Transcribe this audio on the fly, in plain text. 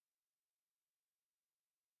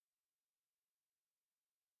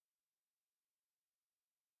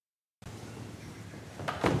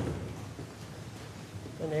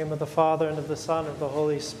name of the Father, and of the Son, and of the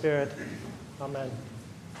Holy Spirit. Amen.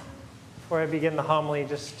 Before I begin the homily,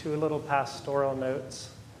 just two little pastoral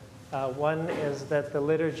notes. One is that the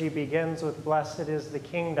liturgy begins with "Blessed is the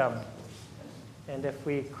Kingdom." And if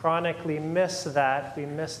we chronically miss that, we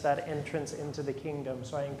miss that entrance into the kingdom.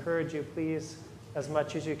 So I encourage you, please, as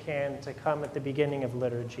much as you can, to come at the beginning of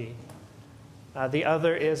liturgy. The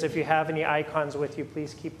other is, if you have any icons with you,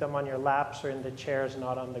 please keep them on your laps or in the chairs,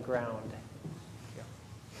 not on the ground.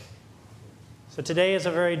 So today is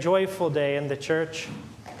a very joyful day in the church.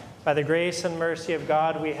 By the grace and mercy of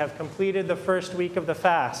God, we have completed the first week of the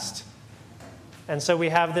fast. And so we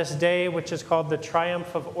have this day which is called the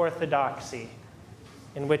Triumph of Orthodoxy,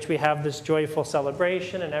 in which we have this joyful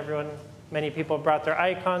celebration, and many people brought their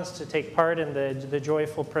icons to take part in the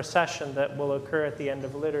joyful procession that will occur at the end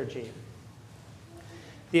of liturgy.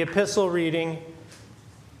 The epistle reading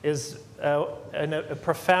is a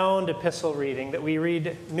profound epistle reading that we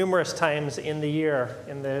read numerous times in the year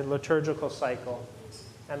in the liturgical cycle.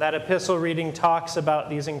 And that epistle reading talks about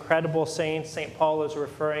these incredible saints. St. Paul is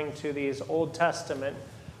referring to these Old Testament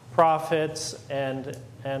prophets and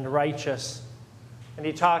righteous. And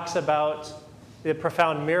he talks about the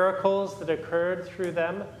profound miracles that occurred through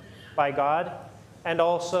them by God, and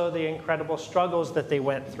also the incredible struggles that they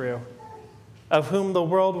went through, of whom the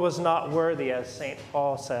world was not worthy, as St.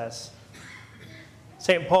 Paul says.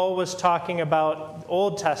 St. Paul was talking about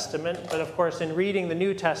Old Testament, but of course in reading the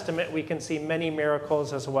New Testament we can see many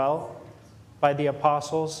miracles as well by the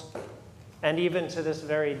apostles. And even to this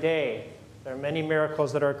very day, there are many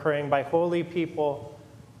miracles that are occurring by holy people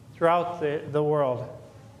throughout the world.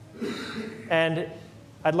 And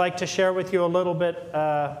I'd like to share with you a little bit,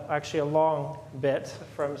 actually a long bit,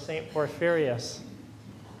 from St. Porphyrios.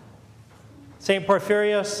 St.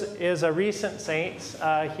 Porphyrios is a recent saint.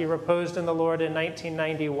 He reposed in the Lord in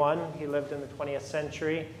 1991. He lived in the 20th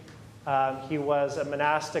century. He was a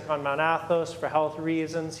monastic on Mount Athos for health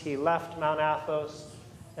reasons. He left Mount Athos,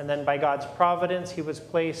 and then by God's providence, he was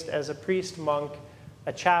placed as a priest monk,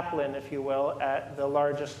 a chaplain, if you will, at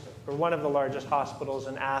one of the largest hospitals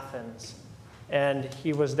in Athens. And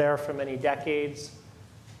he was there for many decades,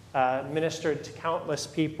 ministered to countless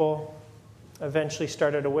people, eventually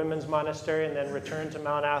started a women's monastery, and then returned to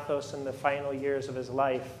Mount Athos in the final years of his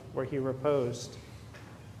life, where he reposed.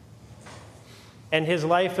 And his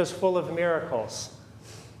life is full of miracles.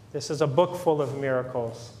 This is a book full of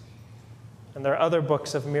miracles. And there are other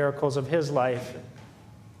books of miracles of his life,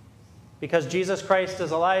 because Jesus Christ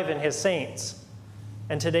is alive in his saints.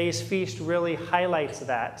 And today's feast really highlights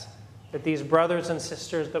that these brothers and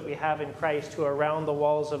sisters that we have in Christ who are around the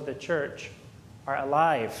walls of the church are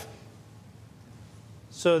alive.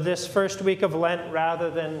 So this first week of Lent,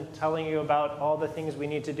 rather than telling you about all the things we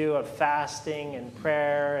need to do of fasting and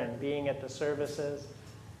prayer and being at the services,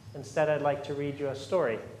 instead I'd like to read you a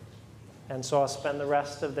story. And so I'll spend the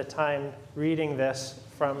rest of the time reading this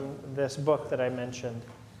from this book that I mentioned.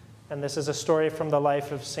 And this is a story from the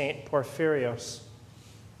life of St. Porphyrios.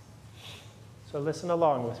 So listen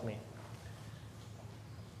along with me.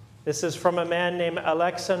 This is from a man named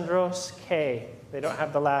Alexandros K. They don't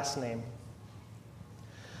have the last name.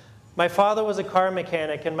 My father was a car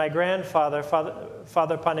mechanic, and my grandfather,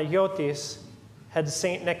 Father Panagiotis, had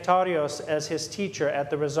St. Nectarios as his teacher at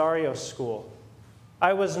the Rosario school.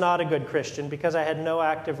 I was not a good Christian because I had no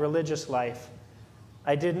active religious life.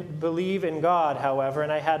 I didn't believe in God, however,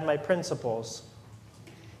 and I had my principles.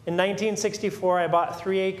 In 1964, I bought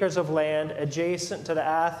 3 acres of land adjacent to the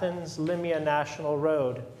Athens-Limia National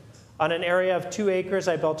Road. On an area of 2 acres,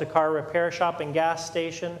 I built a car repair shop and gas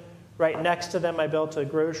station. Right next to them, I built a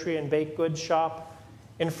grocery and baked goods shop.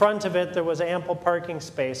 In front of it, there was ample parking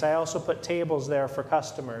space. I also put tables there for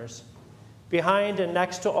customers. Behind and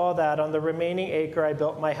next to all that, on the remaining acre, I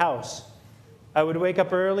built my house. I would wake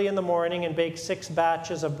up early in the morning and bake 6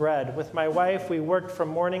 batches of bread. With my wife, we worked from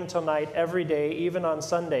morning till night every day, even on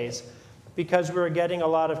Sundays, because we were getting a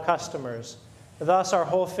lot of customers. Thus, our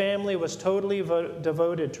whole family was totally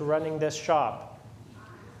devoted to running this shop.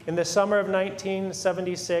 In the summer of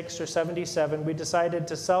 1976 or 77, we decided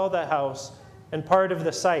to sell the house and part of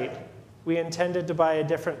the site. We intended to buy a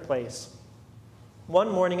different place. One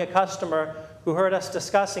morning, a customer who heard us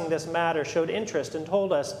discussing this matter showed interest and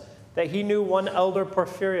told us that he knew one elder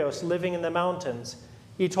Porphyrios living in the mountains.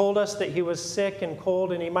 He told us that he was sick and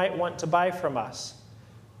cold and he might want to buy from us.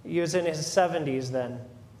 He was in his 70s then.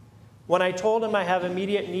 When I told him I have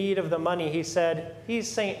immediate need of the money, he said,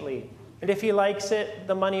 "He's saintly, and if he likes it,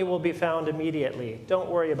 the money will be found immediately. Don't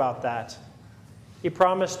worry about that." He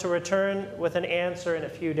promised to return with an answer in a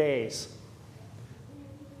few days.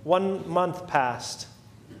 1 month passed.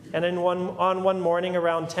 And on one morning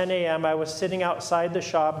around 10 a.m., I was sitting outside the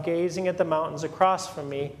shop, gazing at the mountains across from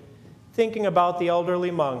me, thinking about the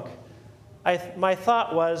elderly monk. My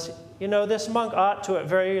thought was, this monk ought to at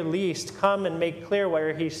very least come and make clear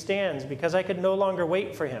where he stands, because I could no longer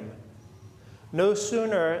wait for him. No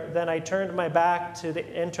sooner than I turned my back to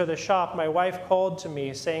enter the shop, my wife called to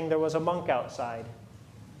me, saying there was a monk outside.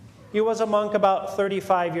 He was a monk about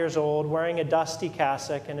 35 years old, wearing a dusty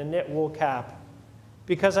cassock and a knit wool cap.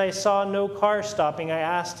 Because I saw no car stopping, I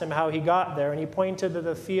asked him how he got there, and he pointed to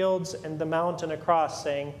the fields and the mountain across,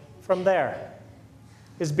 saying, "From there."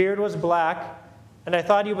 His beard was black, and I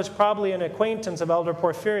thought he was probably an acquaintance of Elder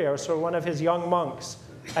Porphyrios or one of his young monks.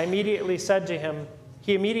 He immediately said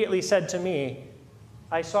to me,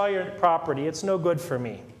 "I saw your property. It's no good for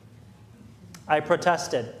me." I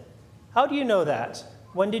protested. "How do you know that?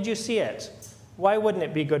 When did you see it? Why wouldn't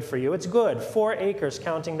it be good for you? It's good, 4 acres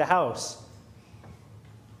counting the house.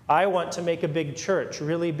 I want to make a big church,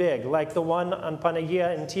 really big, like the one on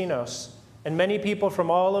Panagia in Tinos. And many people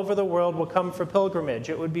from all over the world will come for pilgrimage.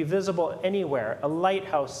 It would be visible anywhere, a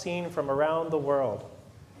lighthouse seen from around the world."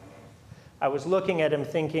 I was looking at him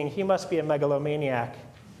thinking, he must be a megalomaniac.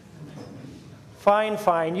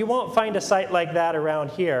 Fine, you won't find a site like that around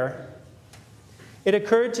here. It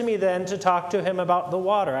occurred to me then to talk to him about the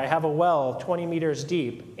water. I have a well 20 meters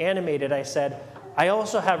deep. Animated, I said, "I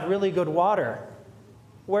also have really good water."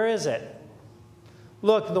 "Where is it?"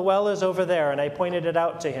 "Look, the well is over there," and I pointed it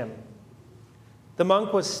out to him. The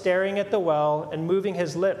monk was staring at the well and moving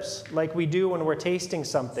his lips like we do when we're tasting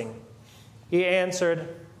something. He answered,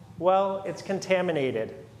 "Well, it's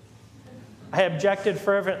contaminated." I objected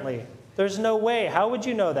fervently. "There's no way. How would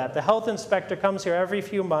you know that? The health inspector comes here every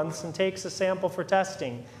few months and takes a sample for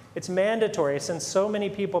testing. It's mandatory since so many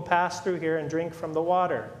people pass through here and drink from the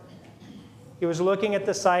water." He was looking at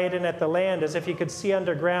the site and at the land as if he could see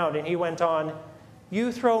underground, and he went on,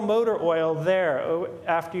 "You throw motor oil there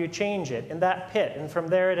after you change it, in that pit, and from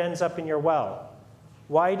there it ends up in your well.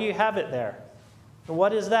 Why do you have it there? And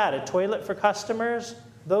what is that, a toilet for customers?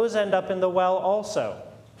 Those end up in the well also.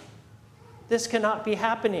 This cannot be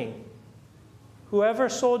happening. Whoever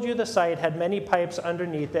sold you the site had many pipes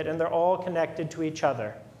underneath it, and they're all connected to each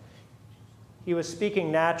other." He was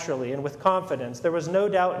speaking naturally and with confidence. There was no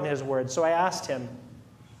doubt in his words, so I asked him,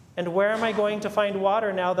 "And where am I going to find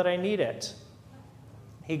water now that I need it?"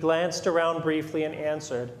 He glanced around briefly and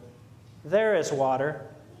answered, "There is water,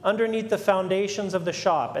 underneath the foundations of the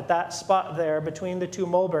shop, at that spot there between the 2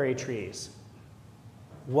 mulberry trees."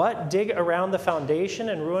 "What, dig around the foundation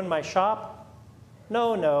and ruin my shop?"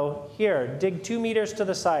 No, here, dig 2 meters to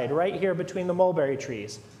the side, right here between the mulberry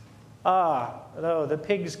trees." "Ah, no, the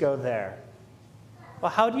pigs go there."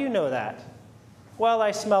 "Well, how do you know that?" "Well,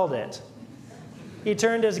 I smelled it." He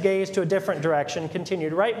turned his gaze to a different direction,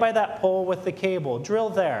 continued, "Right by that pole with the cable. Drill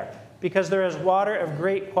there, because there is water of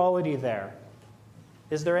great quality there."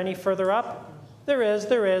 "Is there any further up?" There is,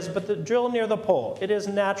 but drill near the pole. It is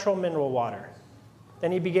natural mineral water."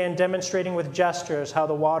 Then he began demonstrating with gestures how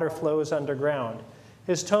the water flows underground.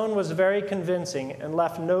 His tone was very convincing and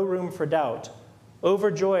left no room for doubt.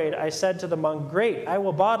 Overjoyed, I said to the monk, "Great, I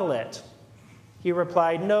will bottle it." He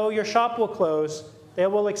replied, "No, your shop will close. They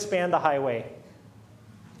will expand the highway."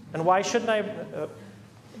 And why shouldn't I?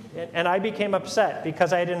 And I became upset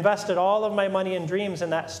because I had invested all of my money and dreams in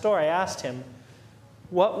that store. I asked him,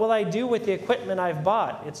 "What will I do with the equipment I've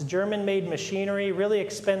bought? It's German-made machinery, really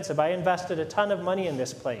expensive. I invested a ton of money in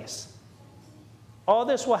this place." "All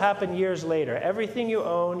this will happen years later. Everything you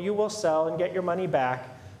own, you will sell and get your money back.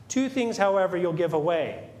 2 things, however, you'll give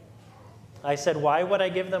away." I said, "Why would I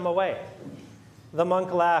give them away?" The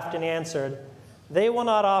monk laughed and answered, "They will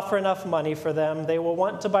not offer enough money for them. They will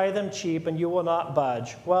want to buy them cheap, and you will not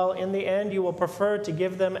budge. Well, in the end, you will prefer to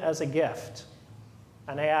give them as a gift."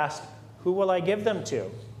 And I asked, "Who will I give them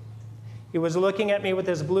to?" He was looking at me with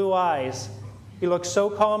his blue eyes. He looked so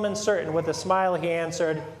calm and certain. With a smile, he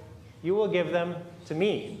answered, "You will give them to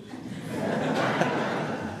me."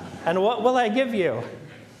 "And what will I give you?"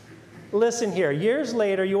 "Listen here, years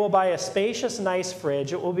later, you will buy a spacious, nice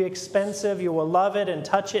fridge. It will be expensive. You will love it and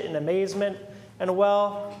touch it in amazement. And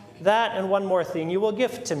well, that and one more thing you will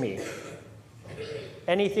gift to me."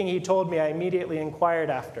 Anything he told me, I immediately inquired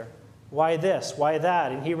after. "Why this? Why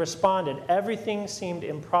that?" And he responded, "Everything seemed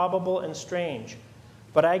improbable and strange.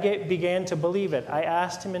 But I began to believe it." I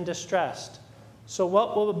asked him in distress, So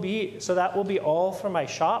that will be all for my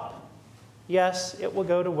shop?" "Yes, it will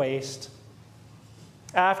go to waste."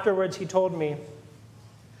 Afterwards, he told me,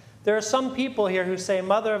 "There are some people here who say,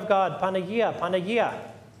 'Mother of God, Panagia, Panagia.'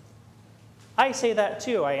 I say that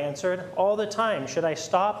too, I answered, all the time. Should I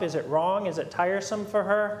stop? Is it wrong? Is it tiresome for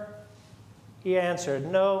her? He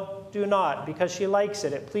answered, no, do not, because she likes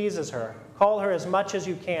it. It pleases her. Call her as much as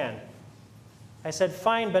you can. I said,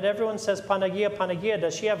 fine, but everyone says Panagia, Panagia.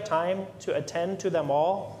 Does she have time to attend to them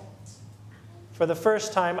all? For the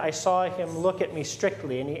first time, I saw him look at me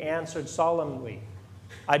strictly, and he answered solemnly,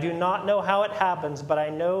 I do not know how it happens, but I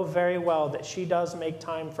know very well that she does make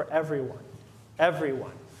time for everyone.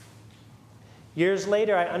 Everyone. Years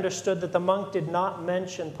later, I understood that the monk did not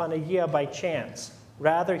mention Panagia by chance.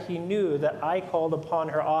 Rather, he knew that I called upon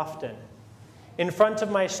her often. In front of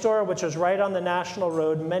my store, which was right on the national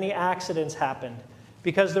road, many accidents happened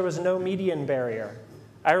because there was no median barrier.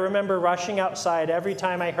 I remember rushing outside every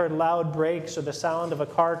time I heard loud brakes or the sound of a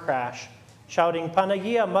car crash, shouting,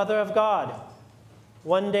 Panagia, Mother of God.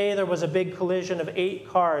 One day there was a big collision of 8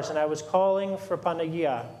 cars, and I was calling for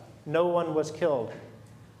Panagia. No one was killed.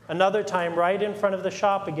 Another time, right in front of the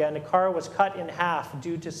shop again, a car was cut in half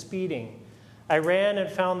due to speeding. I ran and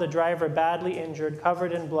found the driver badly injured,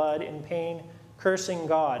 covered in blood, in pain, cursing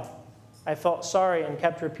God. I felt sorry and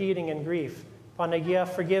kept repeating in grief, Panagia,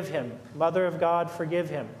 forgive him. Mother of God, forgive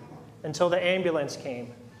him. Until the ambulance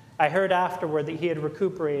came. I heard afterward that he had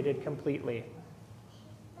recuperated completely.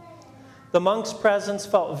 The monk's presence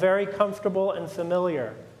felt very comfortable and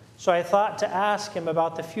familiar, so I thought to ask him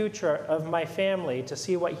about the future of my family to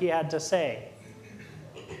see what he had to say.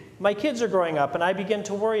 My kids are growing up, and I begin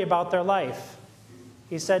to worry about their life.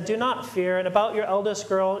 He said, do not fear, and about your eldest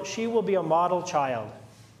girl, she will be a model child.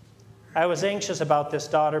 I was anxious about this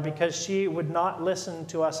daughter because she would not listen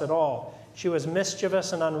to us at all. She was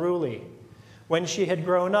mischievous and unruly. When she had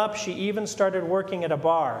grown up, she even started working at a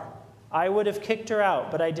bar. I would have kicked her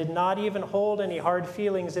out, but I did not even hold any hard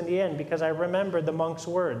feelings in the end because I remembered the monk's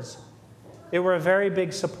words. They were a very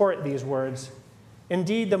big support, these words.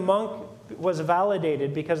 Indeed, the monk was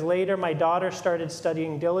validated because later my daughter started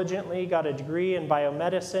studying diligently, got a degree in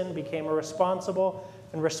biomedicine, became a responsible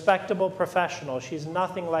and respectable professional. She's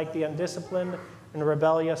nothing like the undisciplined and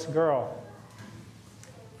rebellious girl.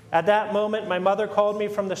 At that moment, my mother called me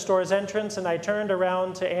from the store's entrance, and I turned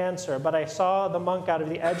around to answer, but I saw the monk out of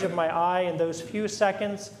the edge of my eye. In those few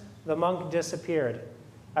seconds, the monk disappeared.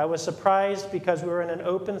 I was surprised because we were in an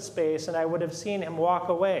open space, and I would have seen him walk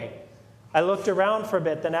away. I looked around for a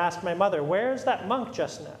bit, then asked my mother, where is that monk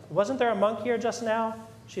just now? Wasn't there a monk here just now?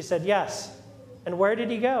 She said, yes. And where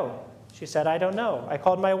did he go? She said, I don't know. I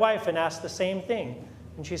called my wife and asked the same thing,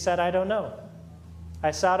 and she said, I don't know. I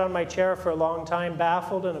sat on my chair for a long time,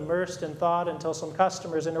 baffled and immersed in thought until some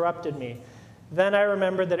customers interrupted me. Then I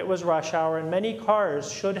remembered that it was rush hour, and many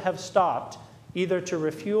cars should have stopped, either to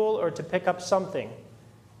refuel or to pick up something.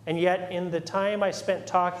 And yet, in the time I spent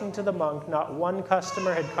talking to the monk, not one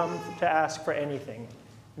customer had come to ask for anything.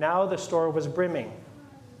 Now the store was brimming.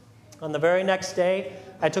 On the very next day,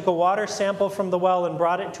 I took a water sample from the well and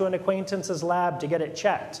brought it to an acquaintance's lab to get it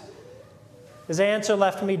checked. His answer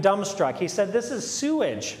left me dumbstruck. He said, this is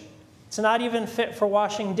sewage. It's not even fit for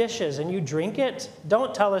washing dishes, and you drink it?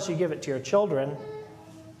 Don't tell us you give it to your children.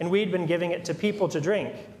 And we'd been giving it to people to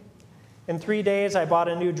drink. In 3 days, I bought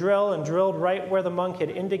a new drill and drilled right where the monk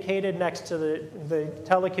had indicated next to the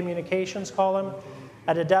telecommunications column.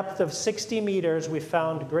 At a depth of 60 meters, we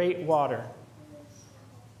found great water.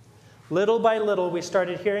 Little by little, we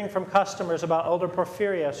started hearing from customers about Elder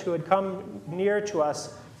Porphyrios, who had come near to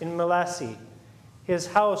us in Milesi. His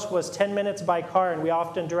house was 10 minutes by car, and we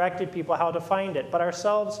often directed people how to find it. But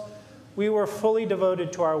ourselves, we were fully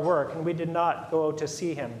devoted to our work, and we did not go to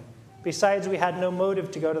see him. Besides, we had no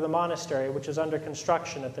motive to go to the monastery, which was under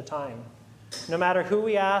construction at the time. No matter who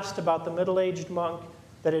we asked about the middle-aged monk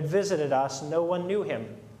that had visited us, no one knew him.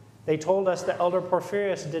 They told us that Elder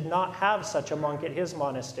Porphyrios did not have such a monk at his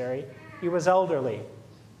monastery. He was elderly.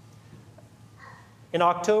 In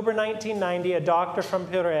October 1990, a doctor from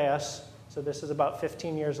Porphyrios, so this is about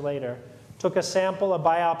 15 years later, took a sample, a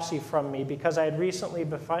biopsy from me because I had recently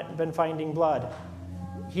been finding blood.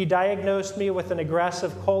 He diagnosed me with an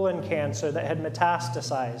aggressive colon cancer that had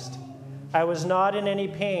metastasized. I was not in any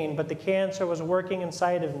pain, but the cancer was working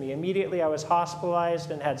inside of me. Immediately, I was hospitalized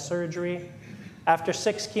and had surgery. After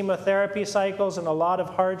 6 chemotherapy cycles and a lot of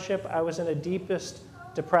hardship, I was in the deepest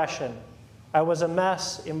depression. I was a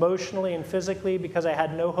mess emotionally and physically because I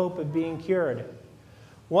had no hope of being cured.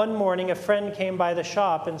 One morning, a friend came by the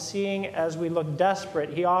shop, and seeing as we looked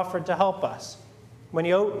desperate, he offered to help us. When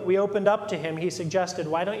we opened up to him, he suggested,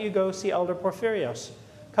 why don't you go see Elder Porphyrios?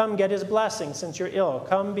 Come get his blessing since you're ill.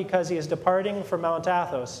 Come because he is departing for Mount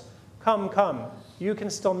Athos. Come, come. You can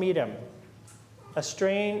still meet him. A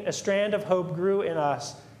strand of hope grew in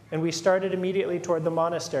us and we started immediately toward the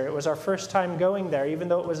monastery. It was our first time going there, even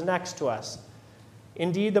though it was next to us.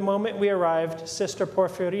 Indeed, the moment we arrived, Sister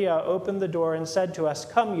Porphyria opened the door and said to us,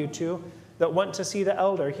 "Come, you two that want to see the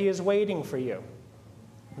elder. He is waiting for you."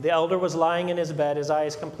 The elder was lying in his bed, his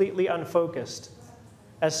eyes completely unfocused.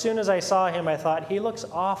 As soon as I saw him, I thought, "He looks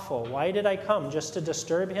awful. Why did I come? Just to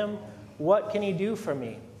disturb him? What can he do for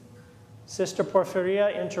me?" Sister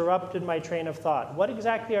Porphyria interrupted my train of thought. "What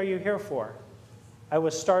exactly are you here for?" I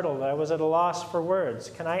was startled. I was at a loss for words.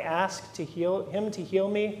 Can I ask him to heal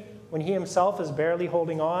me when he himself is barely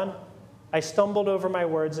holding on? I stumbled over my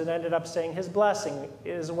words and ended up saying, "His blessing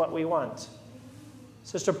is what we want."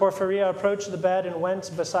 Sister Porphyria approached the bed and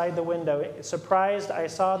went beside the window. Surprised, I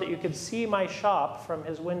saw that you could see my shop from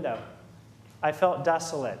his window. I felt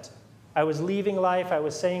desolate. I was leaving life. I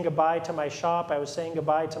was saying goodbye to my shop. I was saying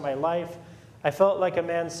goodbye to my life. I felt like a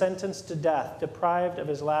man sentenced to death, deprived of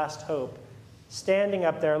his last hope. Standing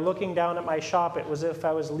up there, looking down at my shop, it was as if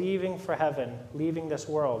I was leaving for heaven, leaving this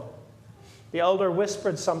world. The elder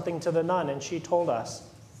whispered something to the nun, and she told us.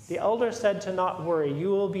 The elder said to not worry, you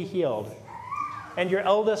will be healed, and your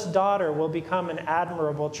eldest daughter will become an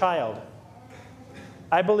admirable child.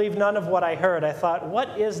 I believed none of what I heard. I thought,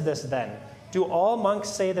 what is this then? Do all monks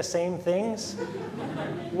say the same things?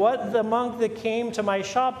 What the monk that came to my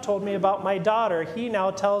shop told me about my daughter, he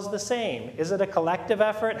now tells the same. Is it a collective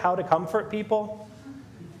effort, how to comfort people?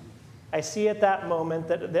 I see at that moment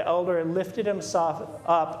that the elder lifted himself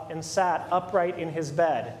up and sat upright in his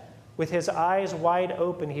bed. With his eyes wide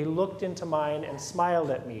open, he looked into mine and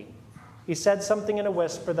smiled at me. He said something in a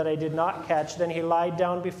whisper that I did not catch, then he lied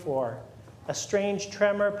down before. A strange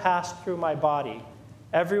tremor passed through my body.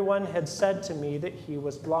 Everyone had said to me that he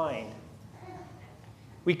was blind.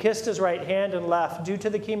 We kissed his right hand and left. Due to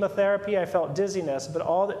the chemotherapy, I felt dizziness, but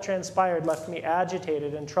all that transpired left me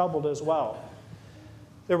agitated and troubled as well.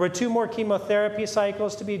 There were 2 more chemotherapy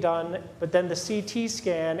cycles to be done, but then the CT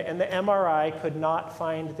scan and the MRI could not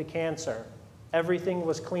find the cancer. Everything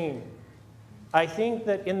was clean. I think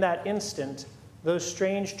that in that instant, those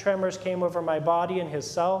strange tremors came over my body and his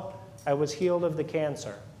cell. I was healed of the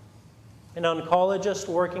cancer. An oncologist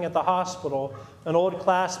working at the hospital, an old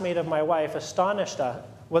classmate of my wife,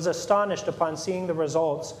 was astonished upon seeing the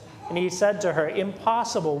results, and he said to her,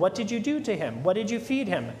 "Impossible, what did you do to him? What did you feed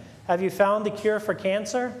him? Have you found the cure for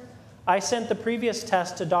cancer?" I sent the previous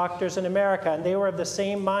test to doctors in America, and they were of the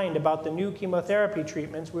same mind about the new chemotherapy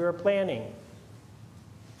treatments we were planning.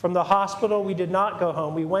 From the hospital, we did not go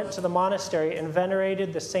home. We went to the monastery and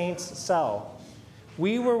venerated the saint's cell.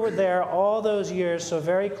 We were there all those years, so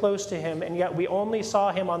very close to him, and yet we only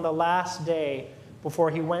saw him on the last day before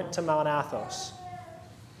he went to Mount Athos.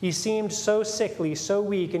 He seemed so sickly, so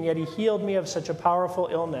weak, and yet he healed me of such a powerful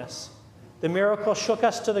illness. The miracle shook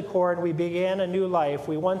us to the core, and we began a new life.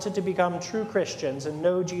 We wanted to become true Christians and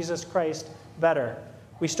know Jesus Christ better.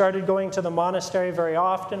 We started going to the monastery very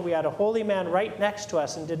often. We had a holy man right next to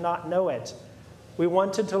us and did not know it. We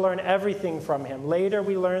wanted to learn everything from him. Later,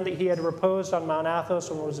 we learned that he had reposed on Mount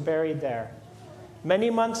Athos and was buried there. Many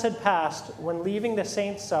months had passed. When leaving the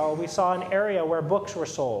saint's cell, we saw an area where books were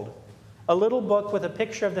sold. A little book with a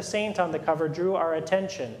picture of the saint on the cover drew our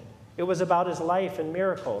attention. It was about his life and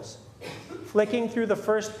miracles. Flicking through the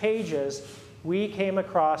first pages, we came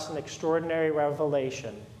across an extraordinary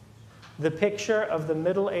revelation. The picture of the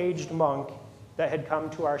middle-aged monk that had come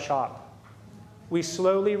to our shop. We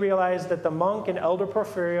slowly realized that the monk and Elder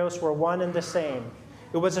Porphyrios were one and the same.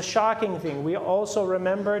 It was a shocking thing. We also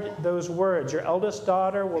remembered those words, "Your eldest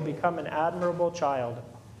daughter will become an admirable child."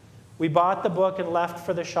 We bought the book and left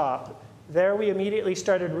for the shop. There we immediately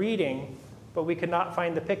started reading, but we could not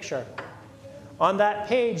find the picture. On that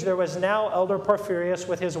page, there was now Elder Porphyrios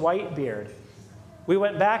with his white beard. We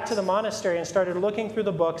went back to the monastery and started looking through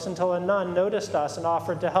the books until a nun noticed us and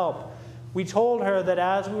offered to help. We told her that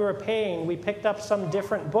as we were paying, we picked up some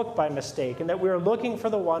different book by mistake and that we were looking for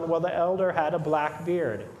the one where the elder had a black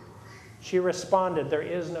beard. She responded, "There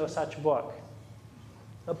is no such book."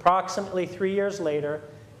 Approximately 3 years later,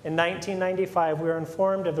 in 1995, we were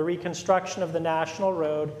informed of the reconstruction of the National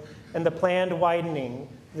Road and the planned widening.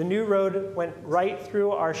 The new road went right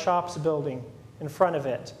through our shop's building in front of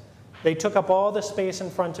it. They took up all the space in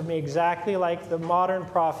front of me exactly like the modern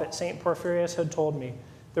prophet St. Porphyrios had told me.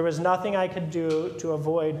 There was nothing I could do to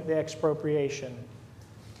avoid the expropriation.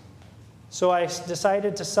 So I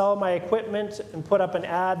decided to sell my equipment and put up an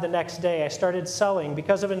ad the next day. I started selling.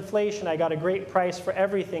 Because of inflation, I got a great price for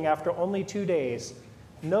everything after only 2 days.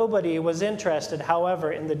 Nobody was interested,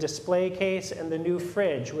 however, in the display case and the new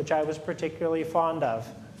fridge, which I was particularly fond of.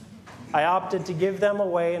 I opted to give them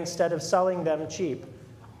away instead of selling them cheap.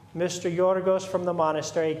 Mr. Yorgos from the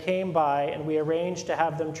monastery came by, and we arranged to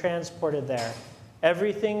have them transported there.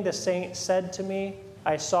 Everything the saint said to me,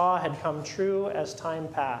 I saw had come true as time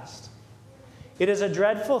passed. It is a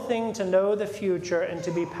dreadful thing to know the future and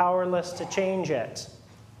to be powerless to change it.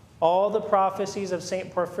 All the prophecies of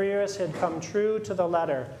St. Porphyrios had come true to the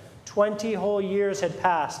letter. 20 whole years had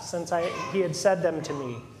passed since he had said them to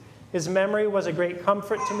me. His memory was a great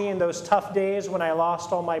comfort to me in those tough days when I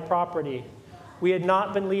lost all my property. We had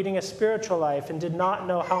not been leading a spiritual life and did not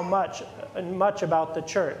know much about the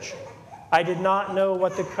church. I did not know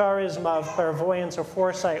what the charisma of clairvoyance or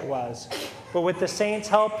foresight was. But with the saints'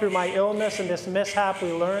 help through my illness and this mishap,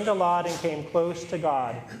 we learned a lot and came close to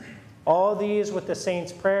God. All these, with the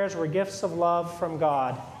saints' prayers, were gifts of love from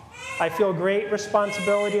God. I feel great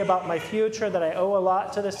responsibility about my future, that I owe a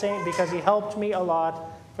lot to the saint because he helped me a lot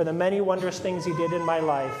for the many wondrous things he did in my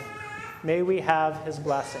life. May we have his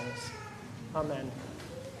blessings. Amen.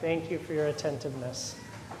 Thank you for your attentiveness.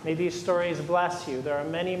 May these stories bless you. There are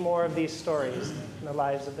many more of these stories in the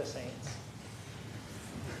lives of the saints.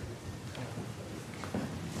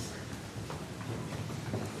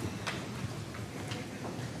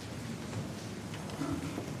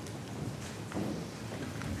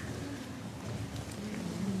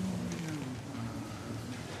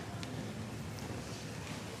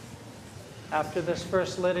 After this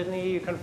first litany, you can